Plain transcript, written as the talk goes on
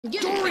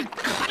Dory,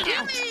 cut it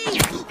out!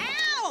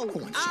 Ow!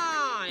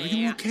 Oh, are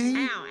you okay?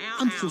 Ow, ow,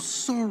 I'm ow. so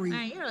sorry.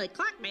 Hey, you really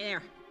clocked me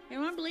there.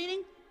 Anyone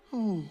bleeding? Oh.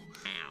 Ow,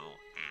 ow, ow.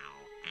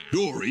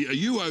 Dory, are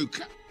you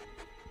okay?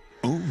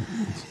 Oh,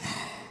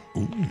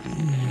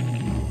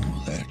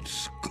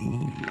 that's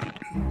good.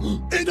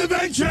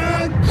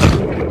 Intervention!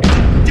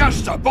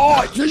 Just a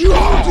bite! So you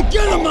hold it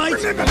together, mate!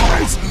 Remember,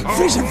 mate!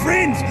 Fish and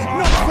friends,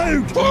 not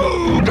food!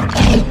 Food!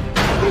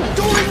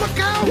 Dory, look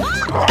out!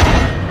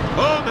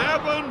 I'm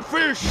having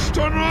fish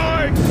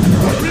tonight!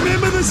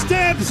 Remember the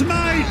stabs,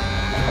 mate!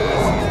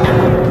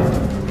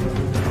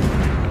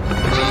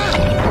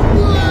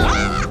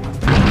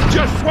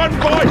 Just one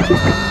bite!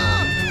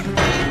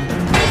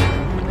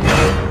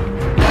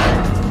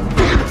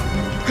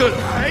 Good,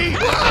 eh?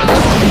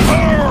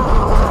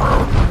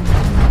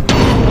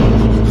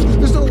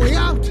 There's no way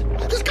out!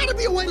 There's gotta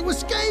be a way to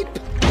escape!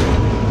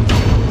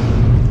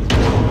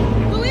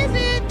 Who is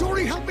it?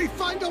 Dory, help me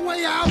find a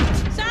way out!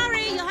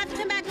 Sorry, you'll have to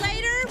come back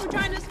later. We're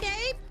trying to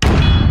escape.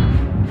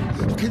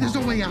 Okay, there's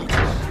no way out.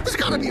 There's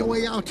gotta be a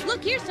way out.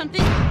 Look, here's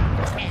something.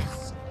 Escape.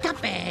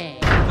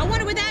 I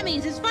wonder what that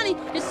means. It's funny.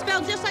 It's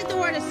spelled just like the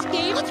word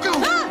escape. Let's go!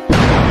 Ah!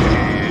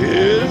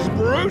 Here's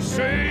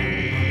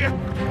Brucey!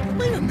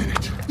 Wait a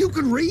minute. You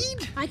can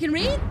read? I can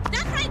read?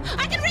 That's right.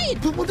 I can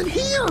read. Well, then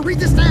here, read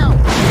this down.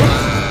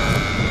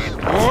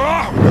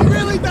 He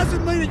really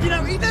doesn't mean it, you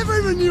know, he never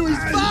even knew his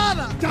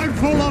father! Don't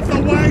fall off the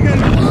wagon!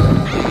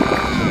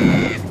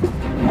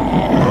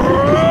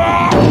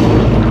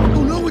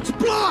 Oh no, it's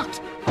blocked!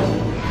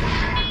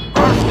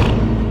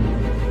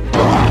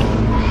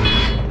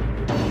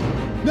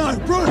 No,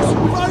 Bruce,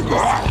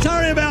 focus!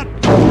 Sorry about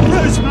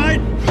Bruce,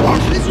 mate!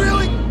 He's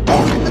really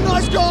a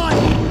nice guy!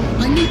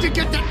 I need to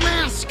get that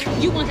mask!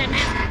 You want that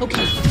mask?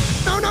 Okay.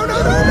 No, no,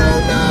 no, no, no,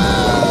 no!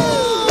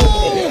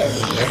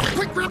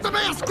 Quick, grab the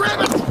mask!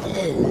 Grab it!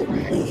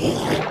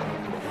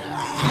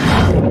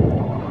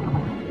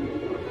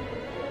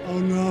 Oh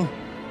no.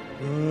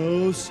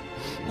 Bruce.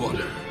 What?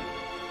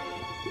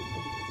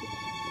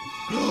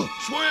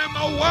 Swim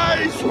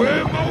away!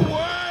 Swim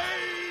away!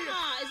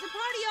 Is the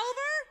party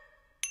over?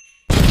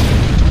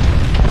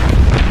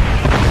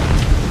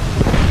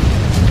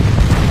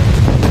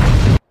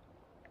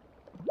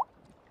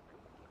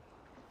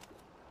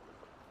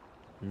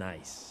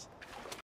 Nice.